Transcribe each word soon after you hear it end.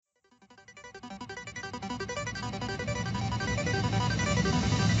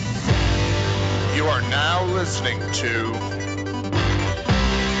You are now listening to the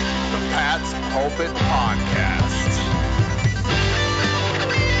Pat's Pulpit Podcast.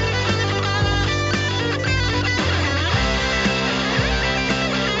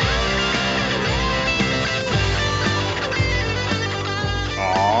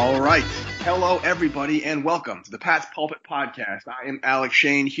 All right. Hello, everybody, and welcome to the Pat's Pulpit Podcast. I am Alex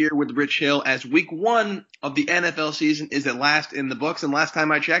Shane here with Rich Hill as week one of the NFL season is at last in the books. And last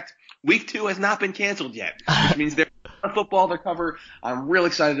time I checked, week two has not been canceled yet, which means there's football to cover. I'm real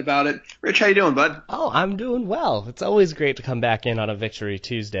excited about it. Rich, how you doing, bud? Oh, I'm doing well. It's always great to come back in on a Victory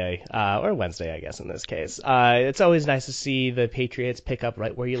Tuesday, or Wednesday, I guess, in this case. It's always nice to see the Patriots pick up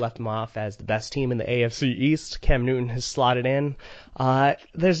right where you left them off as the best team in the AFC East. Cam Newton has slotted in.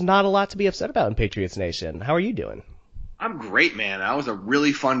 There's not a lot to be upset about in Patriots Nation. How are you doing? I'm great, man. That was a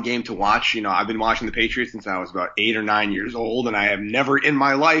really fun game to watch. You know, I've been watching the Patriots since I was about 8 or 9 years old, and I have never in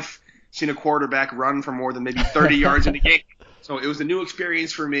my life seen a quarterback run for more than maybe 30 yards in a game. So it was a new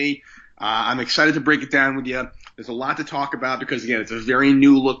experience for me. I'm excited to break it down with you. There's a lot to talk about because, again, it's a very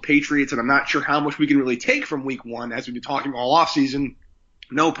new look Patriots, and I'm not sure how much we can really take from week one as we've been talking all offseason.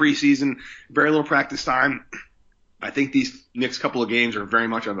 No preseason, very little practice time. I think these next couple of games are very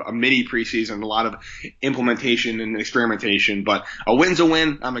much of a mini preseason, a lot of implementation and experimentation, but a win's a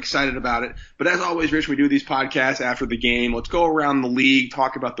win. I'm excited about it. But as always, Rich, we do these podcasts after the game. Let's go around the league,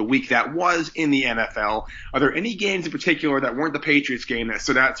 talk about the week that was in the NFL. Are there any games in particular that weren't the Patriots game that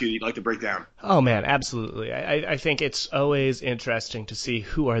stood out to you that you'd like to break down? Oh, man, absolutely. I think it's always interesting to see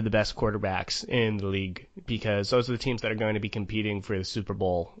who are the best quarterbacks in the league because those are the teams that are going to be competing for the Super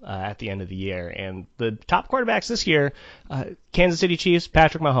Bowl at the end of the year. And the top quarterbacks this year, Kansas City Chiefs,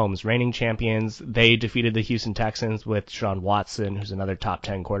 Patrick Mahomes, reigning champions. They defeated the Houston Texans with Deshaun Watson, who's another top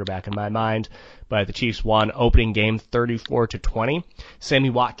 10 quarterback in my mind. But the Chiefs won opening game 34-20. Sammy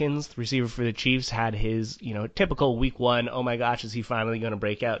Watkins, the receiver for the Chiefs, had his, typical week one, oh my gosh, is he finally going to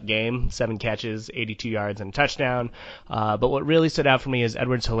break out game? 7 catches, 82 yards, and a touchdown. But what really stood out for me is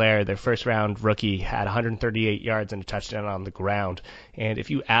Edwards-Helaire, their first round rookie, had 138 yards and a touchdown on the ground. And if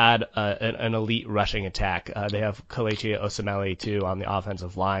you add an elite rushing attack, they have Kelechi Osemele too on the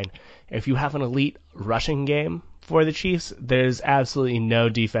offensive line. If you have an elite rushing game for the Chiefs, there's absolutely no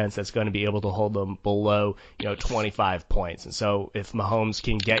defense that's going to be able to hold them below, 25 points. And so if Mahomes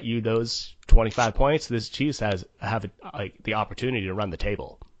can get you those 25 points, this Chiefs have the opportunity to run the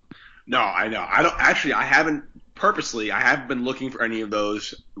table. No, I know. I haven't been looking for any of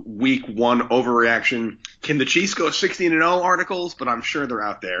those week one overreaction. Can the Chiefs go 16-0 articles? But I'm sure they're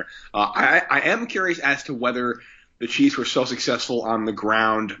out there. I am curious as to whether the Chiefs were so successful on the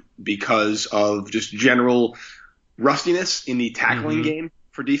ground because of just general rustiness in the tackling game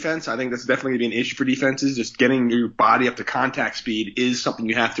for defense. I think that's definitely going to be an issue for defenses. Just getting your body up to contact speed is something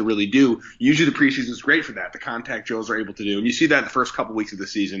you have to really do. Usually the preseason is great for that. The contact drills are able to do. And you see that in the first couple weeks of the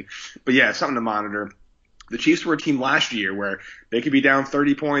season. But yeah, it's something to monitor. The Chiefs were a team last year where they could be down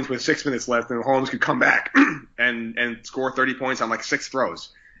 30 points with 6 minutes left and Mahomes could come back and score 30 points on like 6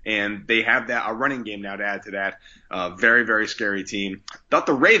 throws. And they have a running game now to add to that. Very, very scary team. Thought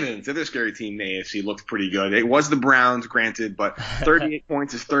the Ravens, the other scary team in the AFC, looked pretty good. It was the Browns, granted, but 38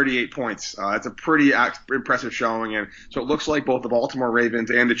 points is 38 points. That's a pretty impressive showing. And so it looks like both the Baltimore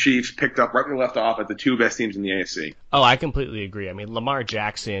Ravens and the Chiefs picked up right where they left off at the 2 best teams in the AFC. Oh, I completely agree. I mean, Lamar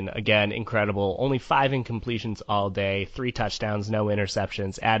Jackson, again, incredible. Only 5 incompletions all day, 3 touchdowns, no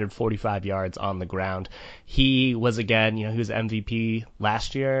interceptions, added 45 yards on the ground. He was, again, he was MVP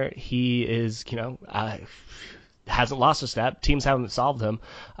last year. He is, hasn't lost a step. Teams haven't solved him.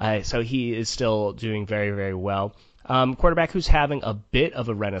 So he is still doing very, very well. Quarterback who's having a bit of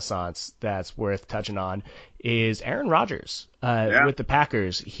a renaissance that's worth touching on is Aaron Rodgers with the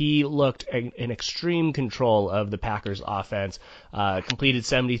Packers. He looked in extreme control of the Packers offense, completed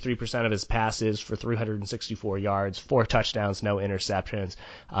 73% of his passes for 364 yards, 4 touchdowns, no interceptions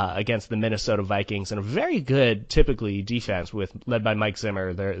against the Minnesota Vikings, and a very good, typically, defense led by Mike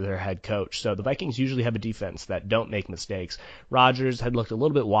Zimmer, their head coach. So the Vikings usually have a defense that don't make mistakes. Rodgers had looked a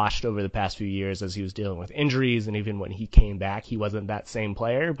little bit washed over the past few years as he was dealing with injuries, and even when he came back, he wasn't that same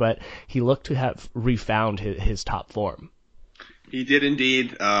player, but he looked to have refound his top form. He did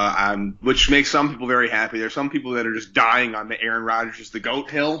indeed, which makes some people very happy. There's some people that are just dying on the Aaron Rodgers is the GOAT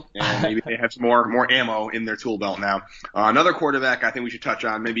hill, and maybe they have some more ammo in their tool belt now. Another quarterback I think we should touch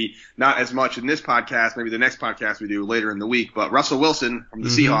on, maybe not as much in this podcast, maybe the next podcast we do later in the week, but Russell Wilson from the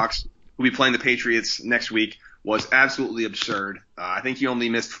Seahawks, who'll be playing the Patriots next week, was absolutely absurd. I think he only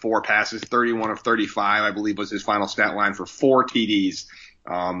missed 4 passes, 31 of 35, I believe was his final stat line for 4 TDs.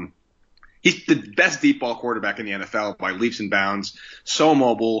 He's the best deep ball quarterback in the NFL by leaps and bounds. So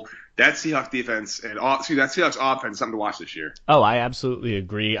mobile, that Seahawks defense and that Seahawks offense is something to watch this year. Oh, I absolutely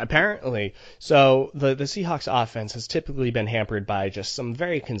agree. Apparently, so the Seahawks offense has typically been hampered by just some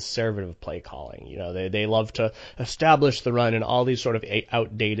very conservative play calling. You know, they love to establish the run and all these sort of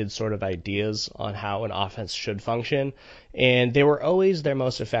outdated sort of ideas on how an offense should function. And they were always their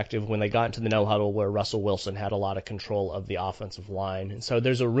most effective when they got into the no huddle where Russell Wilson had a lot of control of the offensive line. And so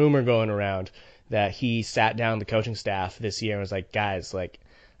there's a rumor going around that he sat down the coaching staff this year and was like, guys, like,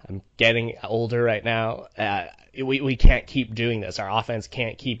 I'm getting older right now. We can't keep doing this. Our offense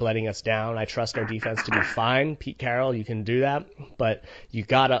can't keep letting us down. I trust our defense to be fine. Pete Carroll, you can do that, but you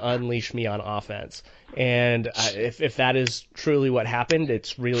got to unleash me on offense. And if that is truly what happened,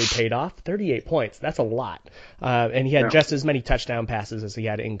 it's really paid off. 38 points, that's a lot. And he had just as many touchdown passes as he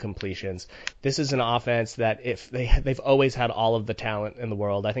had incompletions. This is an offense that if they've always had all of the talent in the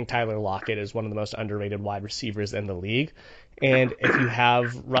world. I think Tyler Lockett is one of the most underrated wide receivers in the league. And if you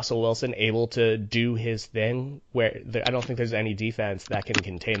have Russell Wilson able to do his thing, I don't think there's any defense that can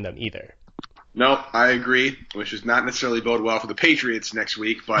contain them either. No, I agree, which is not necessarily bode well for the Patriots next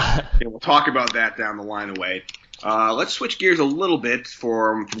week, but we'll talk about that down the line away. Let's switch gears a little bit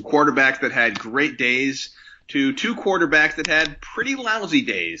from quarterbacks that had great days to two quarterbacks that had pretty lousy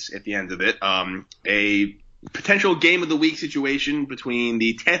days at the end of it. A potential game of the week situation between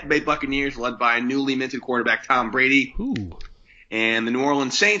the Tampa Bay Buccaneers, led by newly minted quarterback Tom Brady, and the New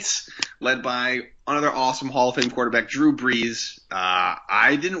Orleans Saints, led by another awesome Hall of Fame quarterback, Drew Brees.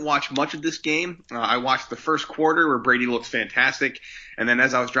 I didn't watch much of this game. I watched the first quarter where Brady looked fantastic, and then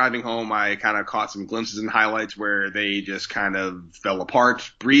as I was driving home, I kind of caught some glimpses and highlights where they just kind of fell apart.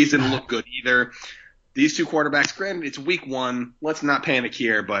 Brees didn't look good either. These two quarterbacks, granted, it's week one. Let's not panic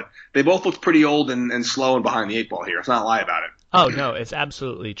here, but they both looked pretty old and slow and behind the eight ball here. Let's not lie about it. Oh, no, it's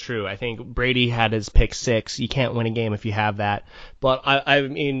absolutely true. I think Brady had his pick six. You can't win a game if you have that. But, I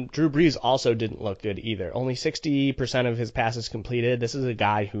mean, Drew Brees also didn't look good either. Only 60% of his passes completed. This is a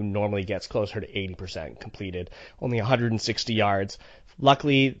guy who normally gets closer to 80% completed. Only 160 yards.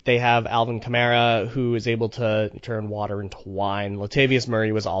 Luckily, they have Alvin Kamara, who is able to turn water into wine. Latavius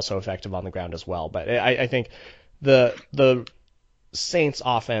Murray was also effective on the ground as well. But I think the Saints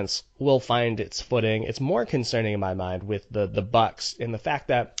offense will find its footing. It's more concerning in my mind with the Bucs and the fact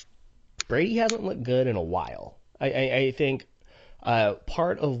that Brady hasn't looked good in a while. I think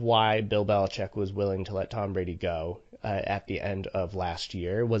part of why Bill Belichick was willing to let Tom Brady go at the end of last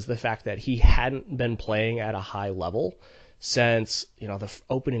year was the fact that he hadn't been playing at a high level since, the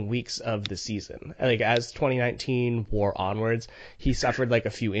opening weeks of the season. Like, as 2019 wore onwards, he suffered like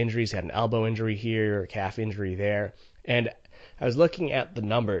a few injuries. He had an elbow injury here, a calf injury there. And I was looking at the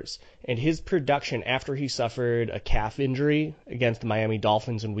numbers, and his production after he suffered a calf injury against the Miami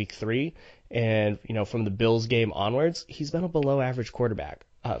Dolphins in week 3, and, from the Bills game onwards, he's been a below average quarterback.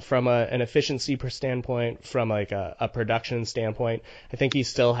 From an efficiency standpoint, from like a production standpoint, I think he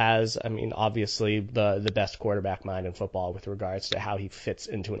still has, obviously the best quarterback mind in football with regards to how he fits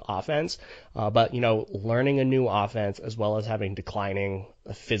into an offense. But, learning a new offense as well as having declining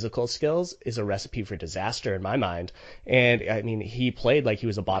physical skills is a recipe for disaster in my mind. And, he played like he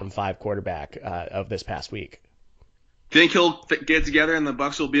was a bottom 5 quarterback of this past week. Think he'll get together and the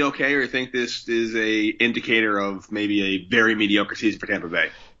Bucs will be okay, or you think this is a indicator of maybe a very mediocre season for Tampa Bay?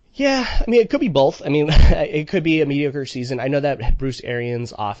 Yeah, it could be both. It could be a mediocre season. I know that Bruce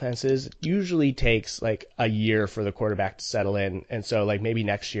Arians' offenses usually takes like a year for the quarterback to settle in, and so like maybe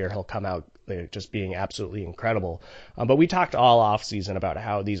next year he'll come out just being absolutely incredible. But we talked all off season about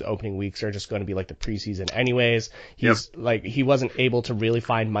how these opening weeks are just going to be like the preseason anyways. He wasn't able to really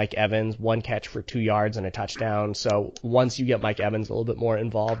find Mike Evans, 1 catch for 2 yards and a touchdown. So once you get Mike Evans a little bit more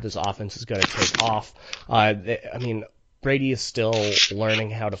involved, this offense is going to take off. Brady is still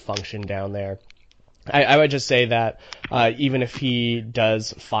learning how to function down there. I would just say that even if he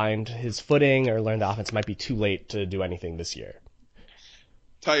does find his footing or learn the offense, it might be too late to do anything this year.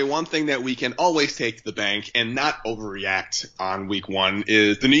 Tell you one thing that we can always take to the bank and not overreact on week one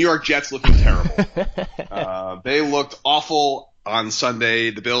is the New York Jets looking terrible. They looked awful on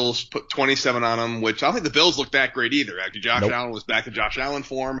Sunday. The Bills put 27 on them, which I don't think the Bills looked that great either. Actually, Josh Allen was back to Josh Allen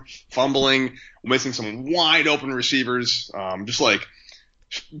form, fumbling, missing some wide open receivers, just like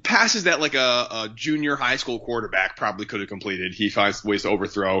passes that like a junior high school quarterback probably could have completed. He finds ways to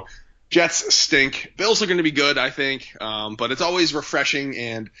overthrow. Jets stink. Bills are going to be good, I think, but it's always refreshing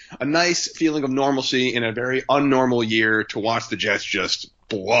and a nice feeling of normalcy in a very unnormal year to watch the Jets just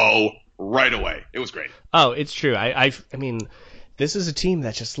blow right away. It was great. Oh, it's true. this is a team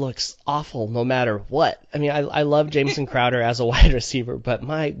that just looks awful no matter what. I mean, I love Jamison Crowder as a wide receiver, but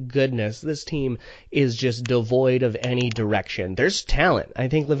my goodness, this team is just devoid of any direction. There's talent. I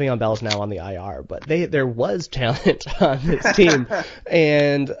think Le'Veon Bell's now on the IR, but there was talent on this team,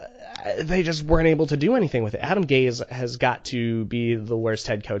 and they just weren't able to do anything with it. Adam Gase has got to be the worst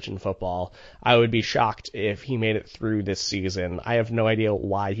head coach in football. I would be shocked if he made it through this season. I have no idea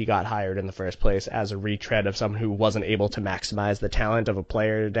why he got hired in the first place as a retread of someone who wasn't able to maximize the talent of a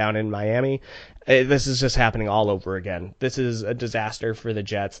player down in Miami. This is just happening all over again. This is a disaster for the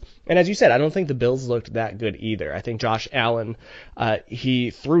Jets. And as you said, I don't think the Bills looked that good either. I think Josh Allen, he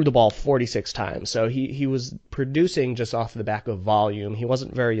threw the ball 46 times. So he was producing just off the back of volume. He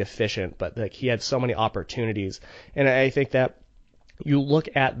wasn't very efficient, but like he had so many opportunities. And I think that you look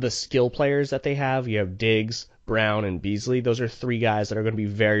at the skill players that they have. You have Diggs, Brown, and Beasley. Those are three guys that are going to be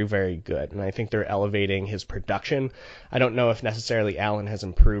very, very good, and I think they're elevating his production. I don't know if necessarily Allen has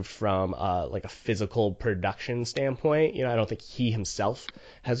improved from like a physical production standpoint. I don't think he himself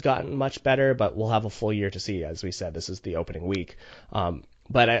has gotten much better, but we'll have a full year to see. As we said, this is the opening week.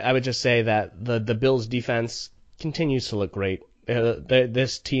 But I would just say that the Bills' defense continues to look great.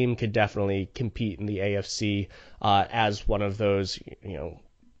 This team could definitely compete in the AFC as one of those,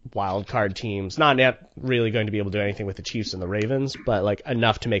 wild card teams. Not really going to be able to do anything with the Chiefs and the Ravens, but like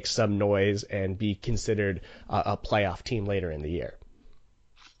enough to make some noise and be considered a playoff team later in the year.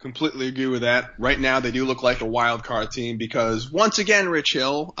 Completely agree with that. Right now, they do look like a wild card team because, once again, Rich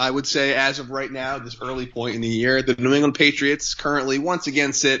Hill, I would say as of right now, this early point in the year, the New England Patriots currently once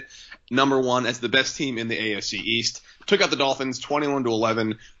again sit number one as the best team in the AFC East. Took out the Dolphins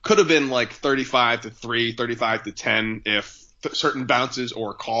 21-11. Could have been like 35-3, 35-10 if certain bounces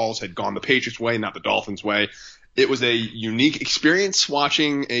or calls had gone the Patriots' way, not the Dolphins' way. It was a unique experience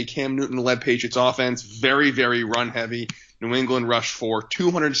watching a Cam Newton-led Patriots offense, very, very run-heavy. New England rushed for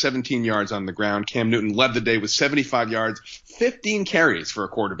 217 yards on the ground. Cam Newton led the day with 75 yards, 15 carries for a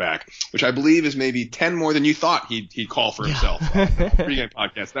quarterback, which I believe is maybe 10 more than you thought he'd call for himself. Pre-game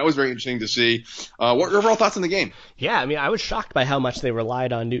podcast. That was very interesting to see. What were your overall thoughts on the game? Yeah, I mean, I was shocked by how much they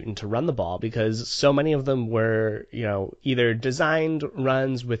relied on Newton to run the ball because so many of them were, either designed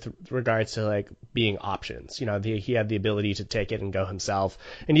runs with regards to like being options. He had the ability to take it and go himself,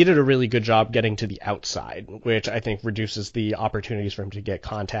 and he did a really good job getting to the outside, which I think reduces the opportunities for him to get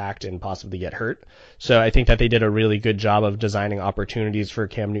contact and possibly get hurt. So I think that they did a really good job of designing opportunities for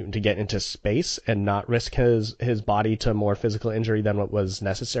Cam Newton to get into space and not risk his body to more physical injury than what was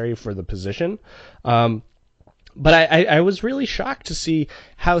necessary for the position. But I was really shocked to see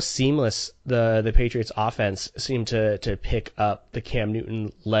how seamless the Patriots offense seemed to pick up the Cam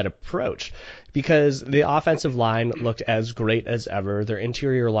Newton-led approach because the offensive line looked as great as ever. Their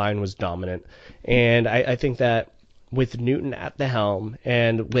interior line was dominant. And I think that with Newton at the helm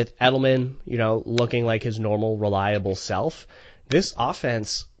and with Edelman, looking like his normal, reliable self, this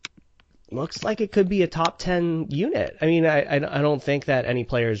offense looks like it could be a top 10 unit. I mean, I don't think that any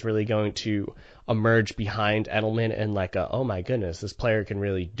player is really going to emerge behind Edelman and like, oh my goodness, this player can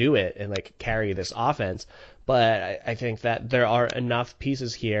really do it and like carry this offense. But I think that there are enough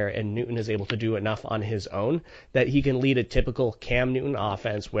pieces here and Newton is able to do enough on his own that he can lead a typical Cam Newton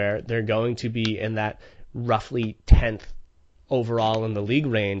offense where they're going to be in that roughly 10th overall in the league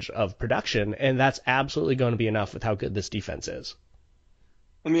range of production, and that's absolutely going to be enough with how good this defense is.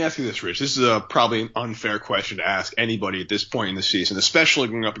 Let me ask you this, Rich. This is probably an unfair question to ask anybody at this point in the season, especially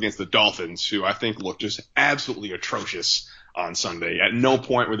going up against the Dolphins, who I think looked just absolutely atrocious on Sunday. At no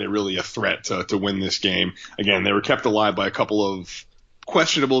point were they really a threat to win this game. Again, they were kept alive by a couple of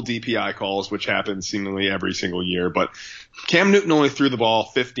questionable DPI calls, which happens seemingly every single year. But Cam Newton only threw the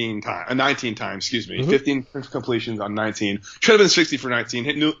ball 19 times, 15 completions on 19. Should have been 60 for 19.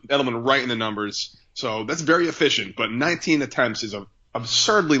 Hit Edelman right in the numbers. So that's very efficient. But 19 attempts is an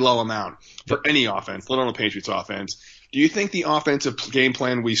absurdly low amount for any offense, let alone a Patriots offense. Do you think the offensive game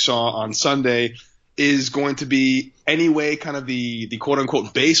plan we saw on Sunday is going to be anyway kind of the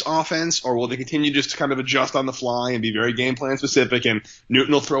quote-unquote base offense, or will they continue just to kind of adjust on the fly and be very game plan specific, and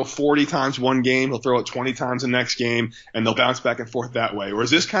Newton will throw 40 times one game, he'll throw it 20 times the next game, and they'll bounce back and forth that way? Or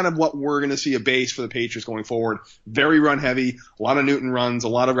is this kind of what we're going to see a base for the Patriots going forward? Very run-heavy, a lot of Newton runs, a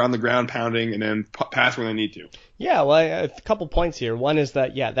lot of around-the-ground pounding, and then pass when they need to. Yeah, well, a couple points here. One is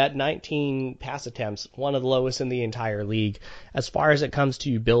that, that 19 pass attempts, one of the lowest in the entire league. As far as it comes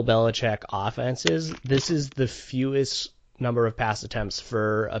to Bill Belichick offenses, this is the fewest number of pass attempts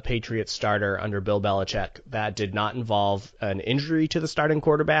for a Patriots starter under Bill Belichick that did not involve an injury to the starting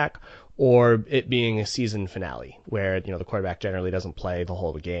quarterback or it being a season finale where, the quarterback generally doesn't play the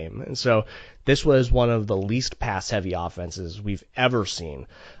whole game. And so this was one of the least pass-heavy offenses we've ever seen.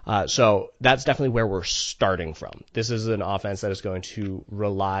 So that's definitely where we're starting from. This is an offense that is going to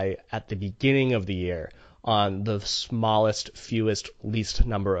rely at the beginning of the year on the smallest, fewest, least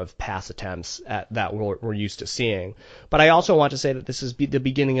number of pass attempts that we're used to seeing. But I also want to say that this is the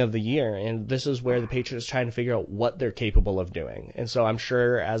beginning of the year, and this is where the Patriots are trying to figure out what they're capable of doing. And so I'm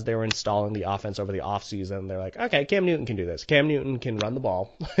sure as they were installing the offense over the offseason, they're like, okay, Cam Newton can do this. Cam Newton can run the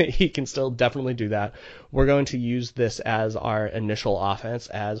ball. He can still definitely do that. We're going to use this as our initial offense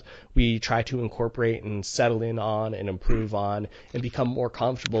as we try to incorporate and settle in on and improve on and become more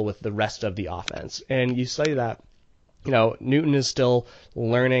comfortable with the rest of the offense. And you say that, Newton is still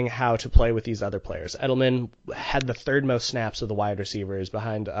learning how to play with these other players. Edelman had the third most snaps of the wide receivers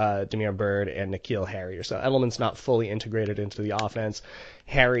behind Damiere Byrd and N'Keal Harry. So Edelman's not fully integrated into the offense.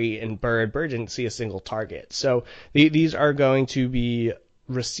 Harry and Byrd didn't see a single target. So these are going to be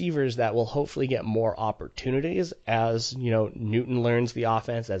receivers that will hopefully get more opportunities as, Newton learns the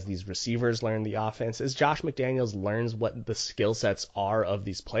offense, as these receivers learn the offense, as Josh McDaniels learns what the skill sets are of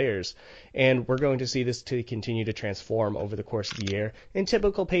these players. And we're going to see this to continue to transform over the course of the year in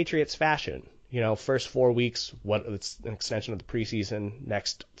typical Patriots fashion. First 4 weeks, it's an extension of the preseason.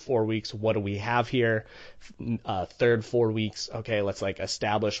 Next 4 weeks, what do we have here? Third 4 weeks, okay, let's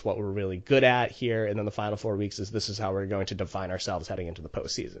establish what we're really good at here. And then the final 4 weeks this is how we're going to define ourselves heading into the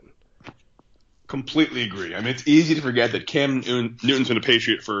postseason. Completely agree. I mean, it's easy to forget that Cam Newton's been a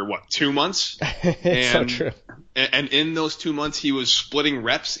Patriot for 2 months? It's so true. And in those 2 months, he was splitting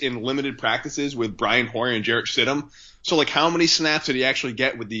reps in limited practices with Brian Hoyer and Jarrett Stidham. So, how many snaps did he actually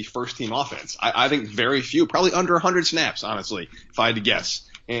get with the first-team offense? I think very few, probably under 100 snaps, honestly, if I had to guess.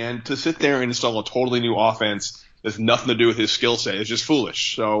 And to sit there and install a totally new offense that's nothing to do with his skill set is just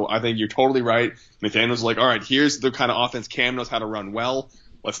foolish. So I think you're totally right. McDaniel's all right, here's the kind of offense Cam knows how to run well.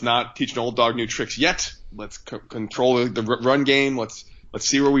 Let's not teach an old dog new tricks yet. Let's control the run game. Let's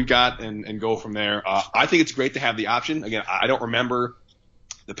see where we've got and go from there. I think it's great to have the option. Again, I don't remember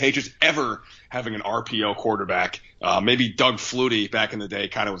the Patriots ever having an RPO quarterback. Maybe Doug Flutie back in the day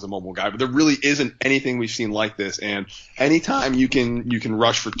kind of was a mobile guy, but there really isn't anything we've seen like this. And anytime you can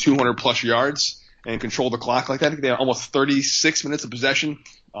rush for 200 plus yards and control the clock like that, I think they had almost 36 minutes of possession.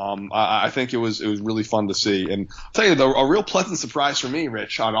 I think it was really fun to see. And I'll tell you, a real pleasant surprise for me,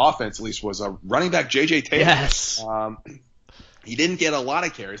 Rich, on offense at least, was running back J.J. Taylor. Yes. He didn't get a lot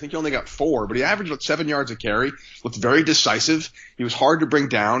of carries. I think he only got 4, but he averaged about 7 yards a carry. Looked very decisive. He was hard to bring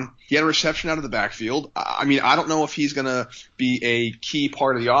down. He had a reception out of the backfield. I mean, I don't know if he's going to be a key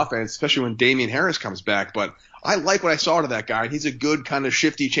part of the offense, especially when Damian Harris comes back, but I like what I saw to that guy. He's a good kind of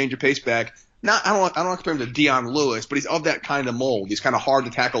shifty change of pace back. I don't compare him to Deion Lewis, but he's of that kind of mold. He's kind of hard to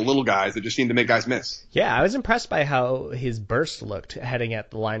tackle little guys that just seem to make guys miss. Yeah, I was impressed by how his burst looked heading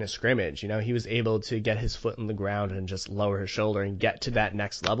at the line of scrimmage. He was able to get his foot in the ground and just lower his shoulder and get to that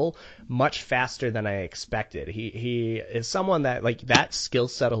next level much faster than I expected. He is someone that, that skill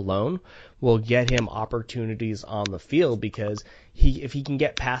set alone will get him opportunities on the field because if he can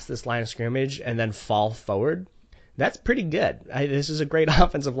get past this line of scrimmage and then fall forward, that's pretty good. This is a great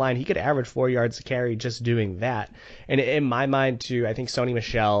offensive line. He could average 4 yards a carry just doing that. And in my mind, too, I think Sony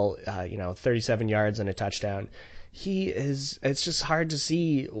Michel, 37 yards and a touchdown. It's just hard to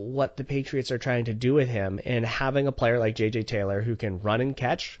see what the Patriots are trying to do with him. And having a player like J.J. Taylor who can run and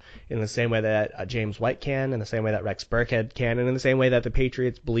catch in the same way that James White can, in the same way that Rex Burkhead can, and in the same way that the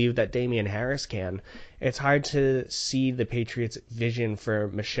Patriots believe that Damian Harris can, it's hard to see the Patriots' vision for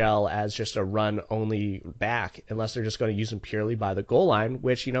Michel as just a run-only back unless they're just going to use him purely by the goal line,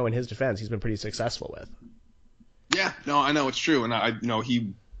 which, in his defense, he's been pretty successful with. Yeah, no, I know it's true. And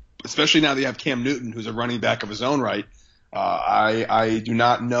he especially now that you have Cam Newton, who's a running back of his own right, I do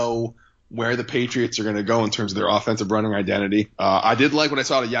not know where the Patriots are going to go in terms of their offensive running identity. I did like what I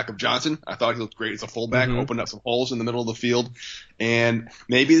saw to Jakob Johnson. I thought he looked great as a fullback, opened up some holes in the middle of the field. And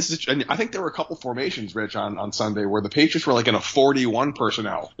maybe I think there were a couple formations, Rich, on Sunday where the Patriots were in a 41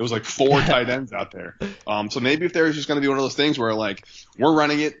 personnel. It was 4 tight ends out there. So maybe if there's just going to be one of those things where we're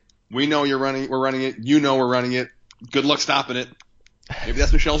running it, we know we're running it, we're running it, good luck stopping it. Maybe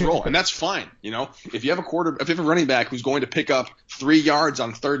that's Michel's role, and that's fine. If you have a running back who's going to pick up 3 yards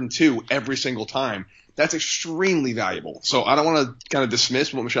on 3rd and 2 every single time, that's extremely valuable. So I don't want to kind of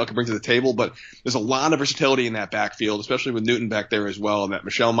dismiss what Michel can bring to the table, but there's a lot of versatility in that backfield, especially with Newton back there as well, and that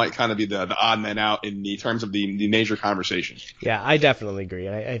Michel might kind of be the odd man out in the terms of the major conversation. Yeah, I definitely agree.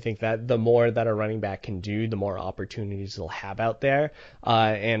 I think that the more that a running back can do, the more opportunities he'll have out there.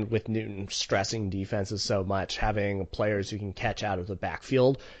 And with Newton stressing defenses so much, having players who can catch out of the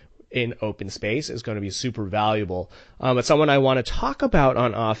backfield in open space is going to be super valuable. But someone I want to talk about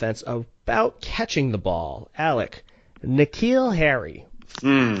on offense, about catching the ball, Alec, N'Keal Harry,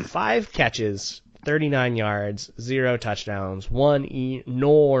 5 catches, 39 yards, 0 touchdowns, 1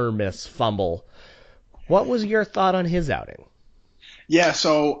 enormous fumble. What was your thought on his outing? Yeah,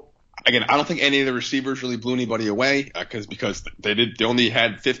 so again, I don't think any of the receivers really blew anybody away because they only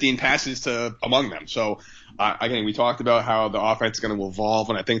had 15 passes among them. So again, we talked about how the offense is going to evolve,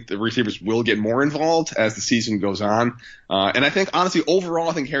 and I think the receivers will get more involved as the season goes on. And I think honestly, overall,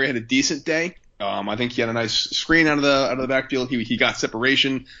 I think Harry had a decent day. I think he had a nice screen out of the backfield. He got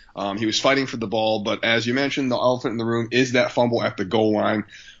separation. He was fighting for the ball, but as you mentioned, the elephant in the room is that fumble at the goal line.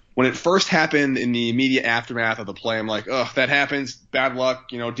 When it first happened in the immediate aftermath of the play, I'm like, oh, that happens. Bad luck.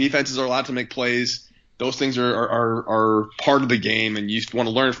 Defenses are allowed to make plays. Those things are part of the game, and you want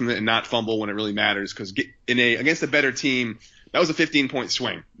to learn from it and not fumble when it really matters. Because against a better team, that was a 15-point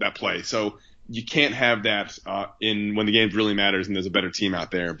swing, that play. So you can't have that when the game really matters and there's a better team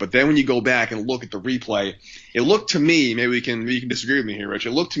out there. But then when you go back and look at the replay, it looked to me, maybe you can disagree with me here, Rich.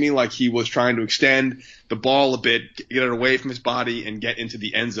 It looked to me like he was trying to extend the ball a bit, get it away from his body, and get into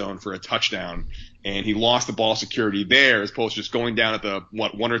the end zone for a touchdown. And he lost the ball security there as opposed to just going down at the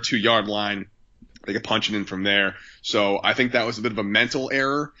 1 or 2 yard line. They could punch it in from there. So I think that was a bit of a mental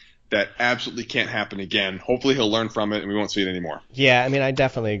error that absolutely can't happen again. Hopefully he'll learn from it and we won't see it anymore. Yeah, I mean, I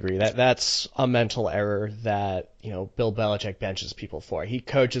definitely agree. That's a mental error that, Bill Belichick benches people for. He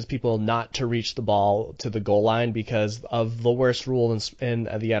coaches people not to reach the ball to the goal line because of the worst rule in the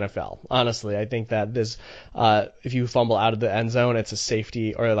NFL. Honestly, I think that if you fumble out of the end zone, it's a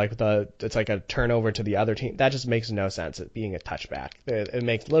safety, or it's like a turnover to the other team. That just makes no sense, it being a touchback. It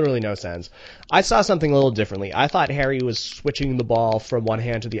makes literally no sense. I saw something a little differently. I thought Harry was switching the ball from one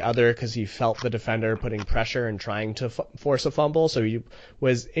hand to the other because he felt the defender putting pressure and trying to force a fumble. So he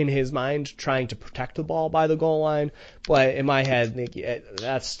was, in his mind, trying to protect the ball by the goal line. But in my head,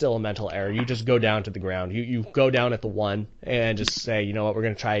 that's still a mental error. You just go down to the ground. You go down at the 1 and just say, you know what, we're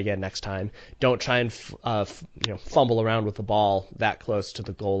going to try again next time. Don't try and fumble around with the ball that close to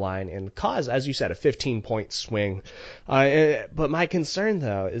the goal line and cause, as you said, a 15-point swing. But my concern,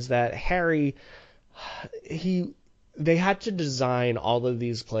 though, is that Harry, they had to design all of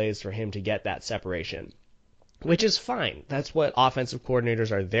these plays for him to get that separation, which is fine. That's what offensive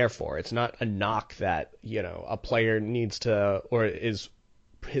coordinators are there for. It's not a knock that, a player needs to, or is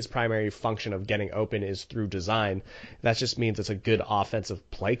his primary function of getting open is through design. That just means it's a good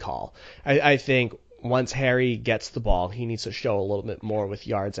offensive play call. I think once Harry gets the ball, he needs to show a little bit more with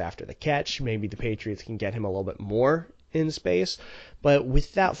yards after the catch. Maybe the Patriots can get him a little bit more in space. But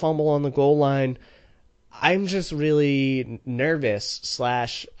with that fumble on the goal line, I'm just really nervous /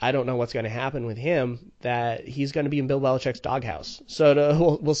 I don't know what's going to happen with him, that he's going to be in Bill Belichick's doghouse.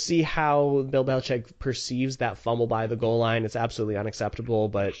 So we'll see how Bill Belichick perceives that fumble by the goal line. It's absolutely unacceptable,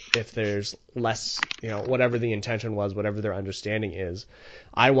 but if there's less, whatever the intention was, whatever their understanding is,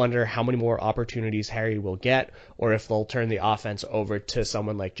 I wonder how many more opportunities Harry will get, or if they'll turn the offense over to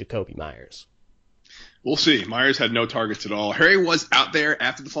someone like Jakobi Meyers. We'll see. Myers had no targets at all. Harry was out there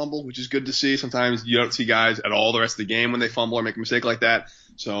after the fumble, which is good to see. Sometimes you don't see guys at all the rest of the game when they fumble or make a mistake like that.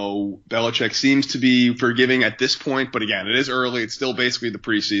 So Belichick seems to be forgiving at this point. But again, it is early. It's still basically the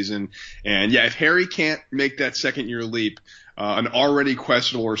preseason. And yeah, if Harry can't make that second-year leap, an already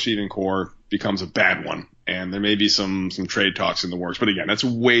questionable receiving core becomes a bad one. And there may be some trade talks in the works. But again, that's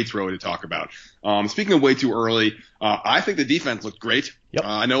way too early to talk about. Speaking of way too early, I think the defense looked great. Yep.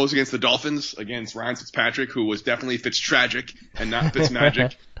 I know it was against the Dolphins, against Ryan Fitzpatrick, who was definitely Fitztragic and not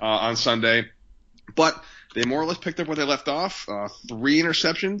Fitzmagic on Sunday. But they more or less picked up where they left off. 3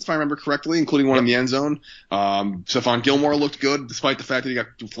 interceptions, if I remember correctly, including one in the end zone. Stephon Gilmore looked good, despite the fact that he got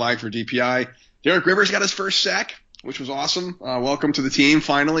flagged for DPI. Derek Rivers got his first sack, which was awesome. Welcome to the team,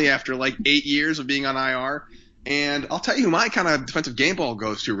 finally, after 8 years of being on IR. And I'll tell you who my kind of defensive game ball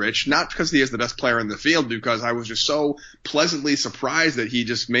goes to, Rich, not because he is the best player in the field, because I was just so pleasantly surprised that he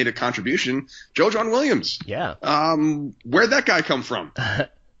just made a contribution. Joe John Williams. Yeah. Where'd that guy come from?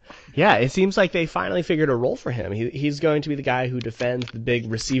 Yeah, it seems like they finally figured a role for him. He's going to be the guy who defends the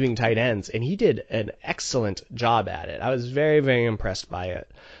big receiving tight ends, and he did an excellent job at it. I was very, very impressed by it.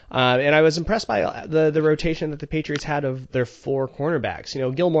 And I was impressed by the rotation that the Patriots had of their 4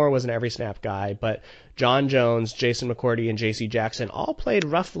 cornerbacks. Gilmore was an every snap guy, but John Jones, Jason McCourty, and J.C. Jackson all played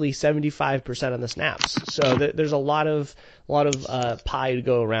roughly 75% of the snaps. So there's a lot of pie to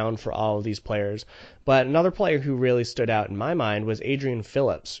go around for all of these players. But another player who really stood out in my mind was Adrian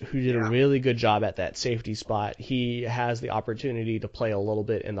Phillips, who did a really good job at that safety spot. He has the opportunity to play a little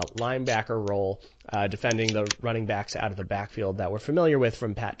bit in the linebacker role, defending the running backs out of the backfield that we're familiar with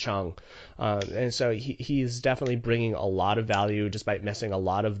from Pat Chung. And so he's definitely bringing a lot of value despite missing a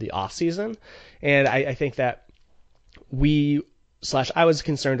lot of the offseason. And I think that I was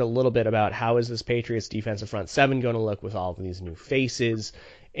concerned a little bit about how is this Patriots defensive front 7 going to look with all of these new faces.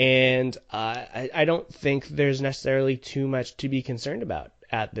 And I don't think there's necessarily too much to be concerned about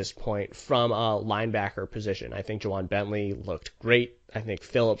at this point from a linebacker position. I think Jawan Bentley looked great. I think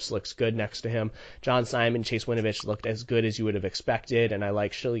Phillips looks good next to him. John Simon, Chase Winovich looked as good as you would have expected, and I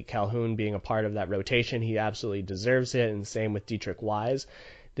like Shilique Calhoun being a part of that rotation. He absolutely deserves it, and same with Dietrich Wise.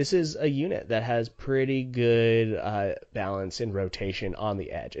 This is a unit that has pretty good balance in rotation on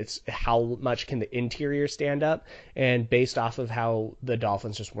the edge. It's how much can the interior stand up, and based off of how the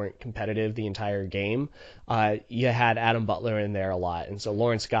Dolphins just weren't competitive the entire game, you had Adam Butler in there a lot, and so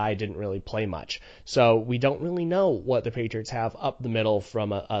Lawrence Guy didn't really play much. So we don't really know what the Patriots have up the middle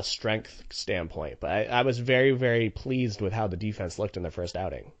from a strength standpoint, but I was very, very pleased with how the defense looked in their first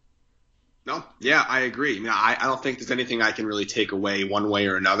outing. No, yeah, I agree. I mean, I don't think there's anything I can really take away one way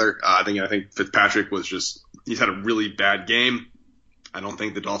or another. I think Fitzpatrick he's had a really bad game. I don't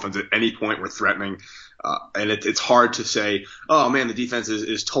think the Dolphins at any point were threatening. And it's hard to say, oh man, the defense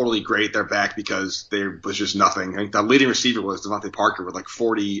is totally great. They're back because there was just nothing. I think the leading receiver was Devontae Parker with like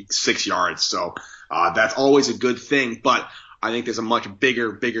 46 yards. So, that's always a good thing. But I think there's a much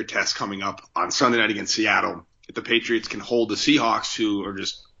bigger test coming up on Sunday night against Seattle. If the Patriots can hold the Seahawks, who are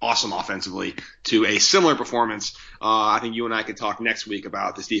just awesome offensively, to a similar performance, I think you and I could talk next week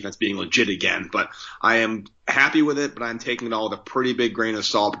about this defense being legit again. But I am happy with it, but I'm taking it all with a pretty big grain of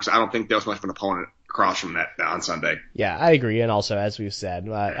salt because I don't think there was much of an opponent across from that on Sunday. Yeah, I agree. And also, as we've said,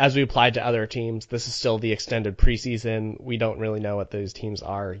 as we applied to other teams, this is still the extended preseason. We don't really know what those teams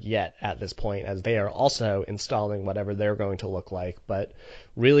are yet at this point, as they are also installing whatever they're going to look like. But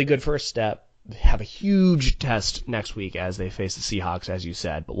really good first step. Have a huge test next week as they face the Seahawks, as you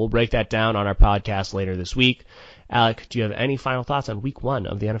said. But we'll break that down on our podcast later this week. Alec, do you have any final thoughts on week 1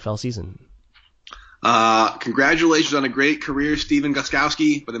 of the NFL season? Congratulations on a great career, Steven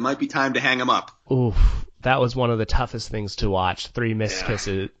Gostkowski, but it might be time to hang him up. Oof, that was one of the toughest things to watch. 3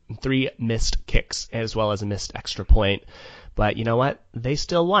 missed kicks, as well as a missed extra point. But you know what? They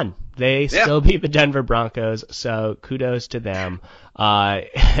still won. They still beat the Denver Broncos, so kudos to them.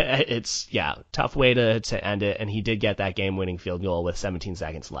 It's tough way to end it, and he did get that game-winning field goal with 17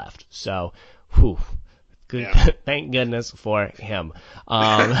 seconds left. So, good. Yeah. Thank goodness for him.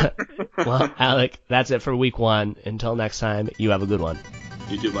 Well, Alec, that's it for week 1. Until next time, you have a good one.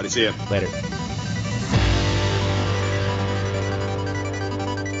 You too, buddy. See ya. Later.